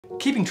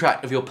Keeping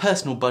track of your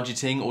personal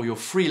budgeting or your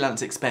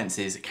freelance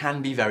expenses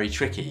can be very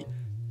tricky.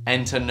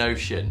 Enter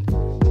Notion.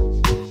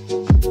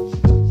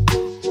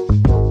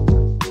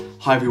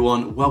 Hi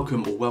everyone,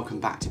 welcome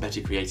back to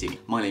Better Creating.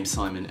 My name's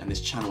Simon and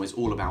this channel is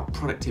all about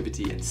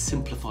productivity and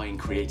simplifying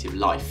creative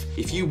life.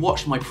 If you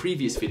watched my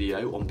previous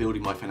video on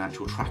building my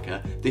financial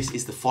tracker, this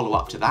is the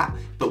follow-up to that.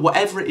 But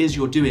whatever it is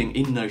you're doing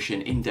in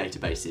Notion, in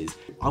databases,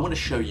 I want to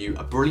show you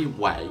a brilliant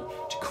way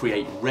to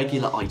create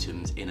regular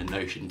items in a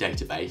Notion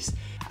database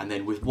and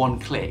then with one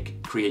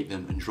click, create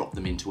them and drop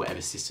them into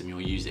whatever system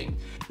you're using.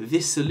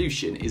 This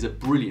solution is a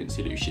brilliant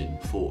solution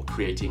for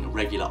creating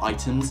regular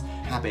items,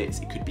 habits,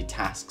 it could be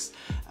tasks,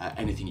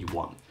 anything you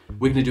want.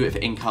 We're going to do it for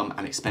income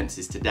and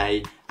expenses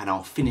today, and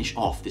I'll finish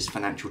off this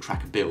financial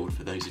tracker build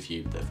for those of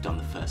you that have done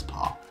the first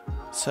part.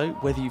 So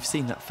whether you've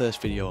seen that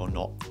first video or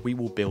not, we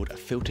will build a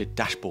filtered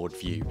dashboard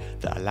view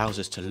that allows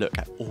us to look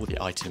at all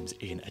the items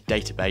in a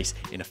database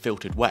in a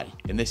filtered way.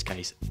 In this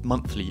case,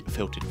 monthly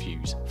filtered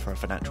views for a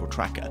financial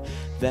tracker.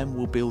 Then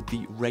we'll build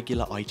the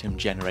regular item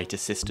generator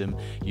system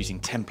using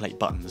template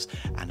buttons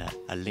and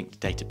a linked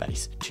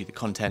database to the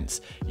contents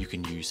you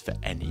can use for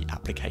any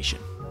application.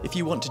 If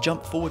you want to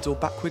jump forwards or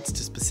backwards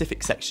to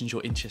specific sections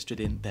you're interested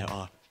in, there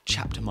are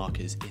chapter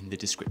markers in the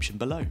description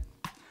below.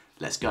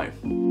 Let's go.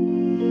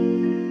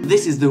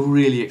 This is the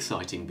really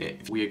exciting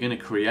bit. We are going to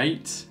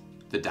create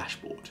the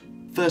dashboard.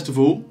 First of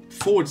all,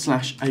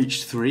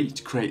 /H3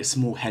 to create a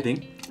small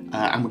heading.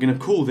 And we're going to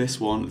call this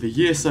one the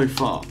year so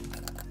far.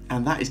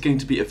 And that is going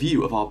to be a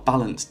view of our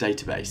balance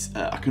database.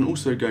 I can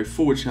also go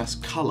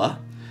 /color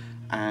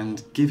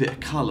and give it a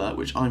color,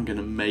 which I'm going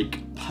to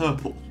make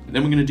purple. And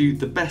then we're going to do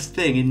the best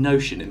thing in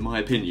Notion, in my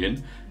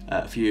opinion.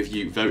 A few of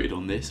you voted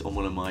on this on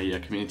one of my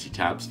community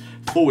tabs.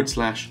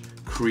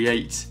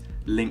 /create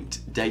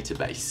linked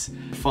database.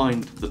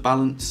 Find the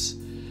balance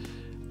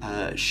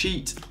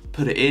sheet,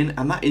 put it in,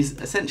 and that is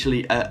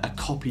essentially a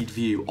copied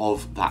view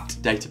of that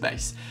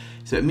database.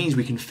 So it means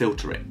we can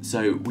filter it.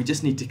 So we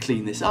just need to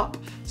clean this up.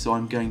 So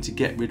I'm going to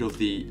get rid of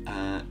the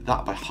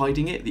that by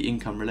hiding it, the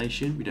income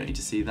relation. We don't need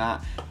to see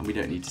that, and we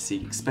don't need to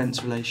see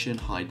expense relation.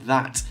 Hide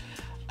that.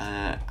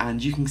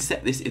 And you can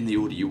set this in the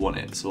order you want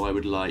it. So I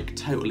would like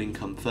total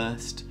income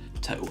first,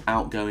 total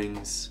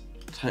outgoings,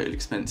 total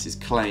expenses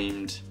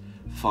claimed,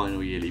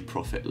 final yearly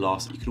profit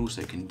last. You can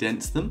also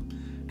condense them,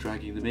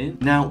 dragging them in.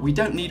 Now, we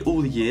don't need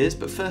all the years,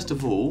 but first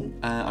of all,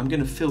 I'm going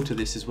to filter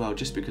this as well,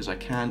 just because I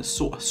can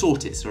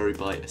sort it,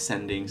 by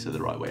ascending, so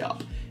the right way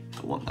up, if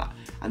I want that.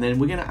 And then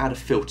we're going to add a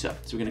filter.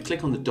 So we're going to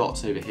click on the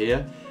dots over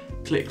here,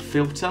 click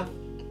filter,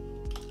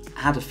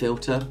 add a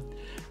filter,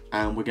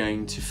 and we're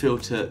going to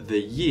filter the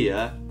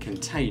year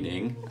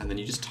containing, and then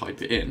you just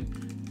type it in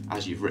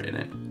as you've written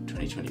it,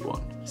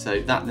 2021.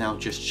 So that now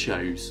just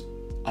shows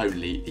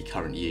only the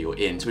current year you're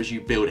in. So as you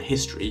build a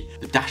history,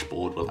 the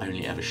dashboard will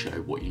only ever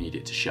show what you need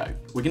it to show.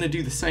 We're going to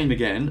do the same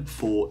again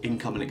for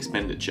income and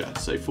expenditure.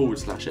 So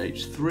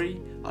 /H3,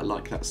 I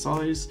like that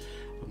size.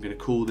 I'm going to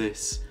call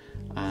this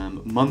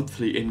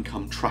monthly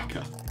income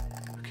tracker.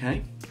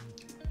 Okay.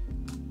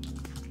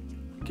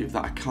 Give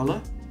that a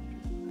color.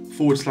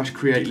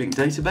 /create linked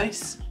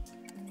database.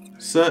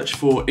 Search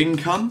for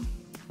income.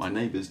 My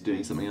neighbour's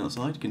doing something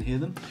outside, you can hear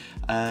them.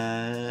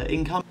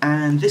 Income.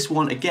 And this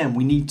one, again,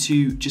 we need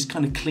to just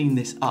kind of clean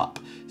this up.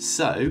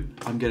 So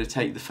I'm going to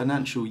take the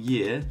financial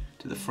year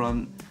to the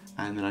front,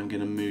 and then I'm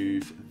going to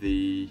move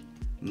the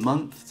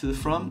month to the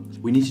front.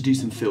 We need to do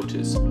some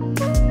filters.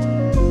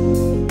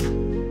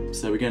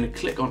 So we're going to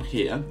click on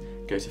here,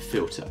 go to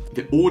filter.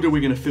 The order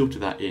we're going to filter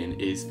that in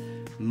is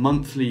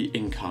monthly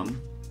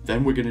income,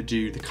 then we're going to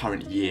do the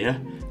current year,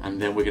 and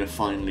then we're going to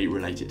finally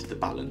relate it to the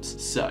balance.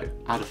 So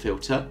add a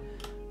filter.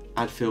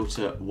 Add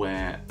filter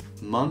where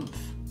month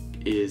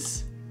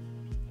is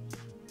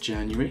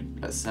January,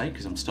 let's say,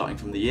 because I'm starting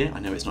from the year. I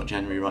know it's not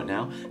January right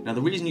now. Now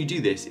the reason you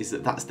do this is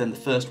that that's then the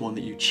first one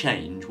that you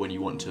change when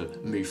you want to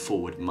move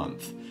forward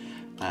month.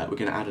 We're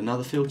going to add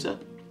another filter,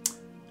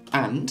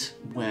 and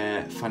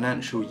where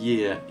financial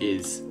year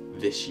is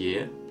this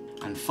year,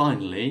 and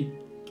finally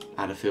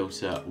add a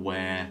filter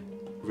where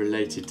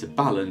related to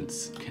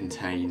balance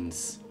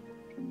contains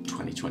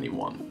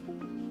 2021.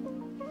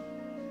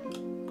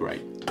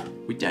 Great.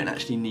 We don't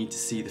actually need to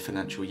see the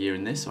financial year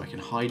in this, so I can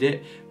hide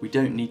it. We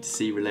don't need to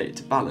see related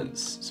to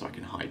balance, so I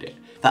can hide it.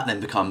 That then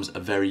becomes a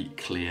very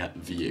clear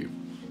view.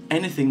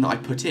 Anything that I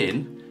put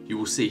in, you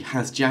will see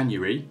has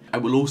January. I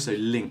will also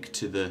link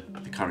to the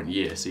current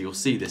year, so you'll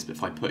see this, but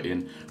if I put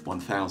in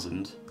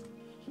 1000,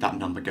 that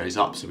number goes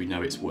up, so we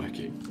know it's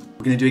working.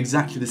 We're going to do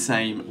exactly the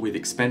same with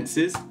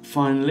expenses,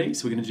 finally.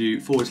 So we're going to do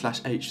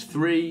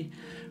 /H3.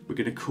 We're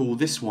going to call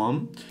this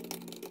one,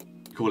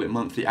 call it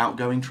monthly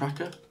outgoing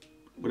tracker.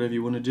 Whatever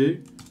you want to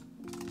do.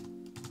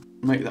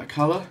 Make that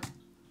color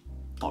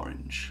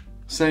orange.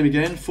 Same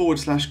again,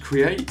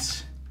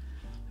 /create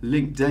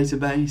linked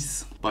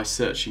database by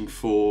searching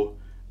for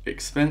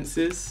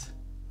expenses.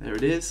 There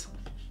it is.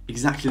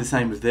 Exactly the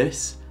same with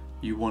this.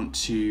 You want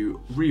to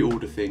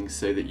reorder things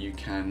so that you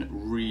can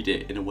read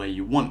it in a way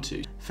you want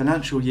to.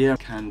 Financial year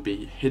can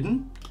be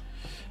hidden.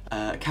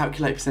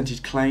 Calculate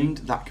percentage claimed,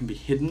 that can be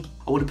hidden.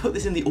 I want to put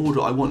this in the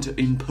order I want to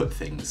input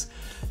things.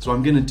 So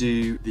I'm going to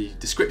do the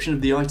description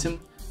of the item,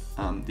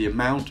 the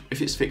amount,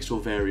 if it's fixed or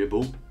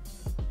variable.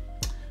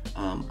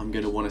 I'm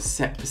going to want to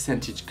set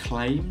percentage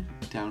claim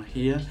down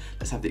here.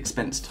 Let's have the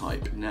expense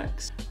type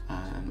next,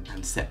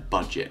 and set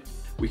budget.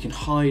 We can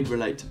hide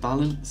relate to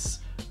balance,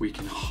 we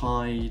can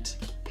hide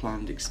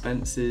planned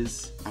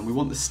expenses, and we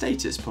want the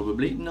status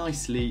probably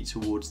nicely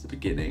towards the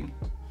beginning.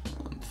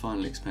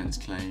 Final expense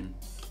claim,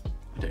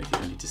 I don't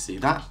think I need to see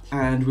that.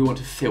 And we want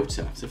to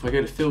filter. So if I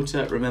go to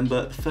filter,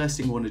 remember the first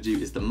thing we want to do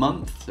is the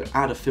month. So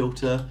add a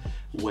filter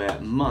where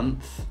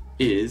month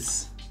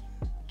is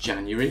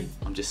January.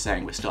 I'm just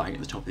saying we're starting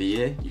at the top of the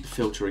year. You can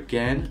filter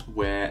again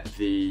where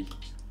the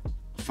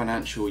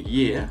financial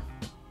year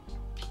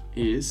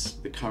is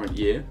the current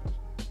year.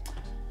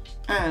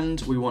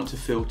 And we want to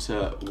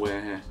filter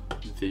where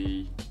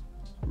the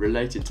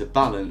related to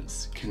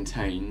balance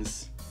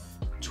contains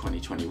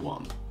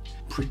 2021.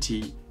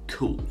 Pretty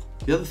cool.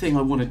 The other thing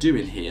I want to do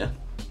in here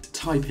is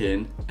type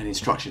in an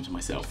instruction to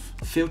myself.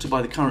 Filter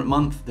by the current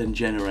month, then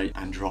generate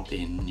and drop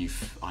in new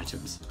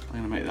items. I'm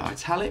going to make that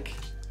italic,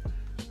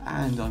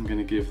 and I'm going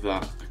to give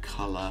that a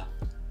colour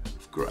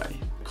of grey.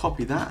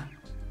 Copy that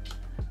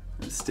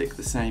and stick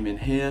the same in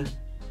here.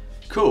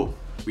 Cool.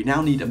 We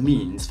now need a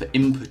means for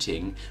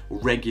inputting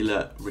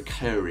regular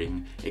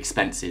recurring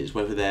expenses,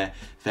 whether they're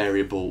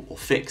variable or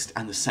fixed,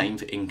 and the same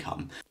for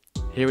income.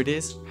 Here it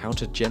is, how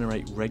to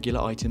generate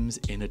regular items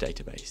in a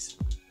database.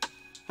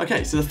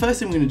 Okay, so the first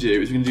thing we're going to do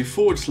is we're going to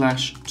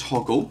do /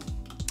 toggle,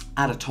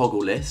 add a toggle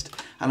list,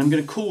 and I'm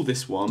going to call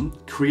this one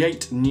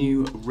create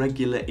new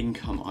regular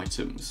income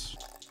items.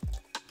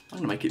 I'm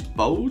going to make it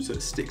bold so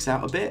it sticks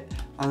out a bit,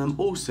 and I'm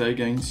also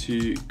going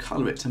to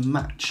colour it to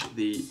match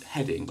the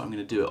heading, but I'm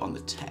going to do it on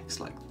the text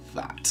like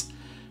that.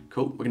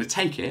 Cool, we're going to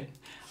take it,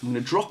 I'm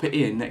going to drop it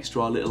in next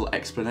to our little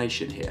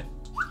explanation here.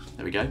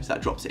 There we go, so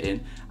that drops it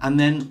in. And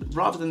then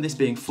rather than this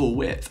being full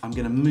width, I'm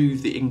going to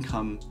move the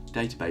income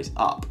database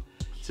up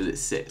so that it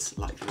sits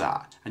like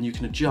that. And you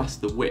can adjust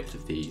the width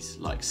of these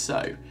like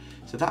so.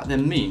 So that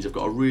then means I've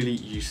got a really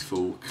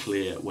useful,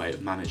 clear way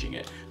of managing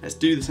it. Let's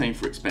do the same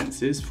for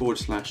expenses,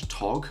 /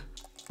 tog,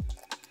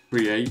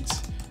 create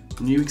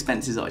new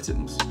expenses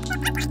items.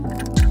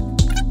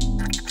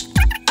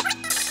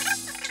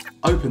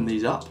 Open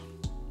these up,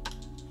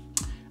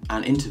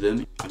 and into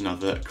them,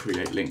 another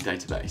create link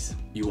database.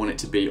 You want it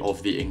to be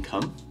of the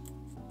income.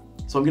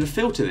 So I'm going to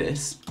filter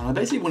this, and I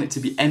basically want it to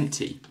be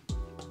empty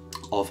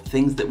of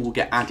things that will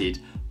get added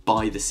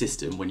by the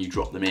system when you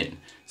drop them in.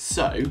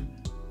 So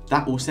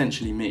that will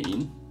essentially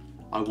mean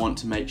I want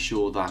to make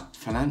sure that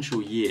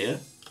financial year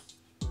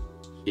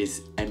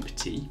is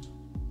empty.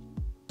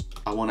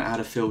 I want to add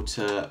a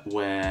filter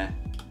where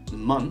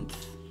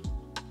month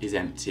is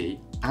empty,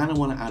 and I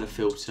want to add a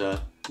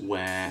filter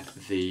where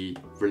the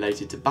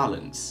related to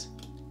balance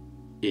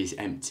is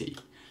empty.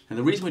 And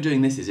the reason we're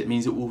doing this is it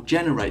means it will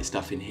generate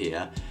stuff in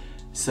here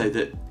so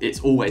that it's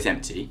always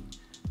empty,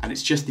 and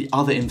it's just the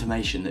other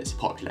information that's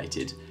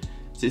populated.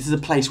 So this is a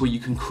place where you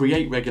can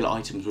create regular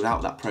items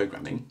without that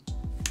programming.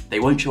 They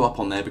won't show up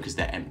on there because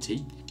they're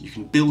empty. You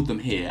can build them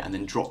here and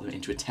then drop them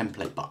into a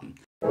template button.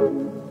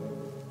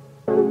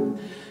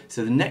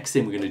 So the next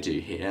thing we're going to do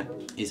here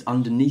is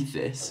underneath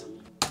this,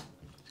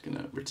 it's going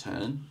to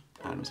return,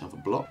 add myself a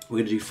block. We're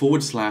going to do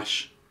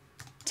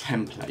 /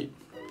 template.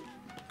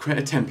 Create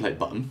a template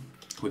button.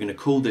 We're going to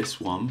call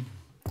this one.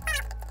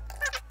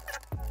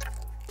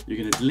 You're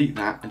going to delete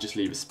that and just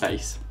leave a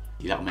space.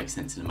 That'll make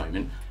sense in a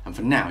moment. And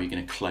for now, you're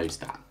going to close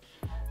that.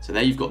 So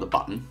there you've got the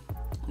button.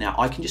 Now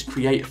I can just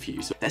create a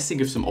few. So let's think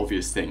of some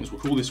obvious things.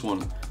 We'll call this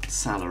one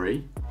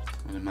salary,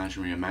 an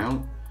imaginary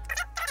amount.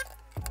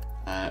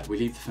 We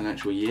leave the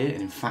financial year,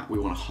 and in fact we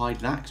want to hide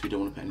that because we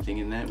don't want to put anything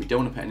in there. We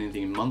don't want to put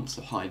anything in months,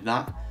 so hide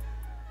that.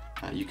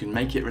 You can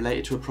make it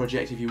related to a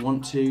project if you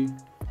want to,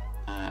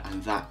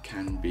 and that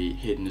can be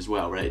hidden as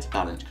well, related to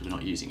balance, because we're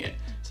not using it.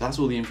 So that's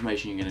all the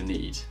information you're going to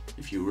need.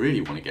 If you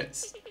really want to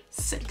get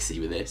sexy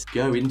with this,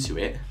 go into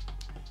it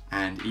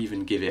and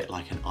even give it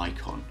like an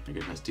icon.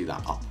 Okay, let's do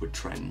that upward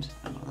trend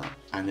and like that.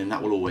 And then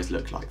that will always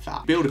look like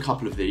that. Build a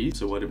couple of these,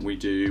 so why don't we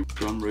do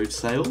Drumroad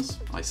Sales?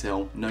 I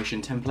sell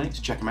Notion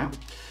templates, check them out.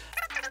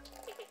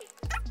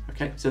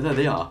 Okay, so there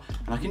they are.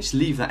 And I can just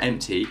leave that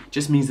empty,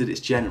 just means that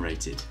it's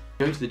generated.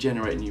 Go to the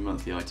generate new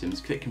monthly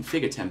items, click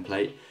configure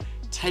template,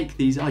 take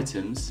these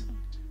items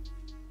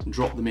and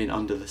drop them in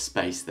under the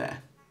space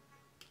there,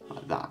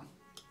 like that.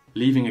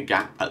 Leaving a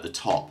gap at the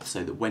top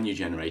so that when you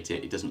generate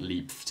it, it doesn't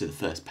leap to the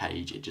first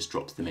page, it just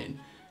drops them in.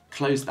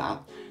 Close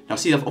that. Now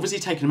see, I've obviously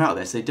taken them out of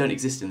there, so they don't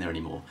exist in there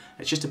anymore.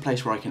 It's just a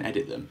place where I can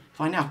edit them.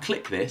 If I now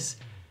click this,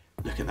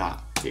 look at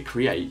that. It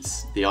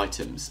creates the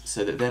items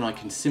so that then I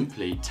can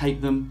simply take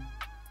them,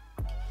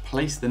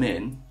 place them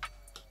in,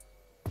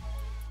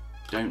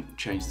 don't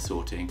change the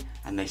sorting,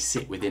 and they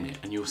sit within it.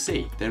 And you'll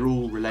see they're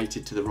all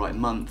related to the right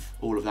month,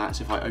 all of that.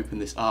 So if I open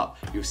this up,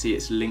 you'll see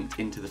it's linked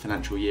into the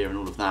financial year and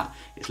all of that.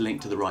 It's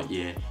linked to the right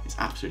year. It's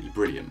absolutely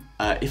brilliant.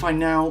 If I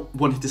now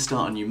wanted to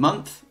start a new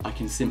month, I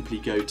can simply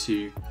go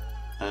to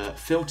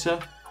filter,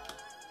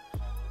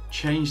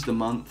 change the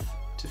month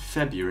to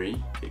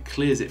February, it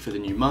clears it for the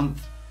new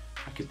month.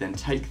 I could then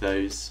take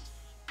those,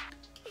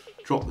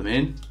 drop them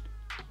in,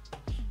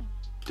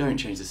 don't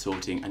change the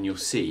sorting, and you'll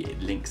see it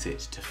links it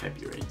to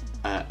February.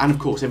 And of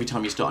course, every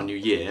time you start a new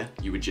year,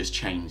 you would just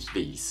change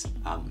these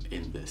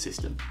in the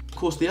system. Of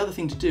course, the other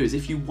thing to do is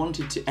if you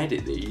wanted to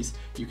edit these,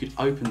 you could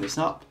open this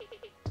up,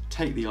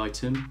 take the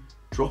item,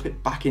 drop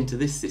it back into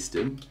this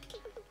system,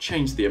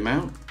 change the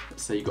amount,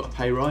 let's say you got a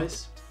pay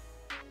rise,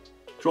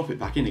 drop it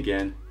back in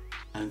again,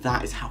 and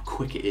that is how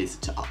quick it is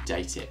to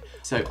update it.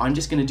 So I'm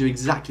just going to do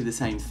exactly the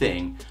same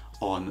thing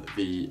on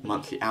the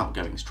monthly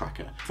outgoings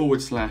tracker.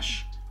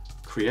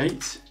 /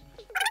 create,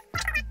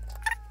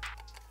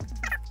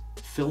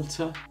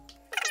 filter,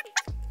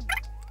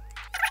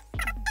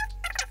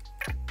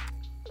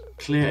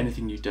 clear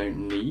anything you don't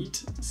need,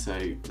 so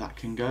that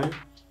can go.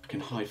 I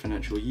can hide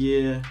financial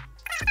year,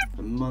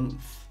 the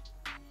month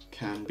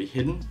can be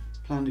hidden,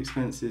 planned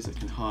expenses I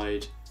can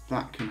hide,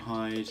 that can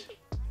hide,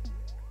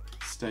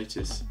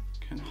 status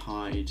can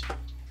hide,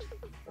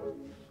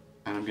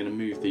 and I'm going to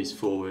move these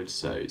forward,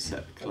 so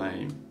set the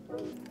claim.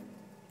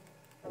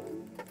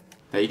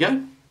 There you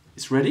go,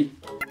 it's ready.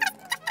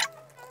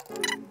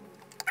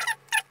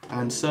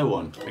 And so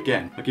on.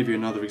 Again, I'll give you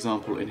another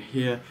example in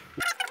here.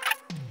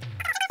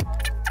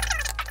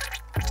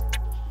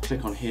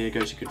 Click on here,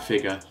 go to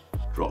configure,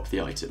 drop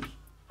the item.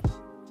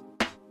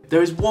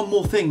 There is one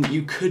more thing that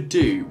you could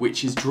do,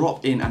 which is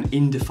drop in an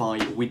Indify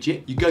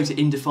widget. You go to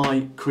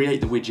Indify,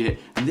 create the widget,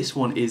 and this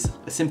one is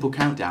a simple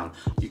countdown.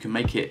 You can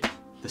make it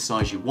the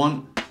size you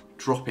want,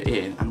 drop it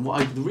in, and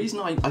the reason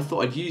I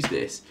thought I'd use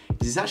this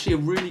is it's actually a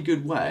really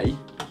good way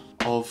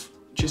of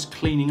just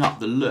cleaning up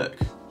the look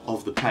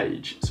of the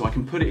page. So I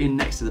can put it in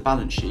next to the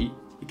balance sheet,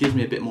 it gives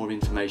me a bit more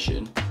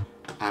information,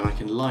 and I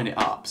can line it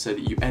up so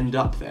that you end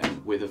up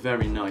then with a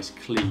very nice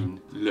clean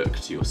look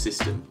to your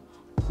system.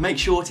 Make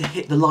sure to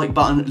hit the like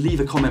button, leave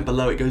a comment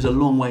below, it goes a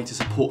long way to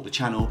support the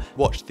channel.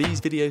 Watch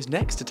these videos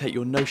next to take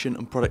your Notion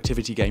and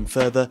productivity game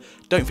further.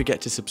 Don't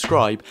forget to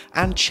subscribe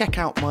and check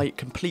out my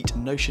complete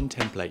Notion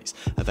templates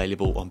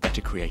available on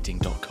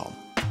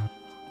bettercreating.com.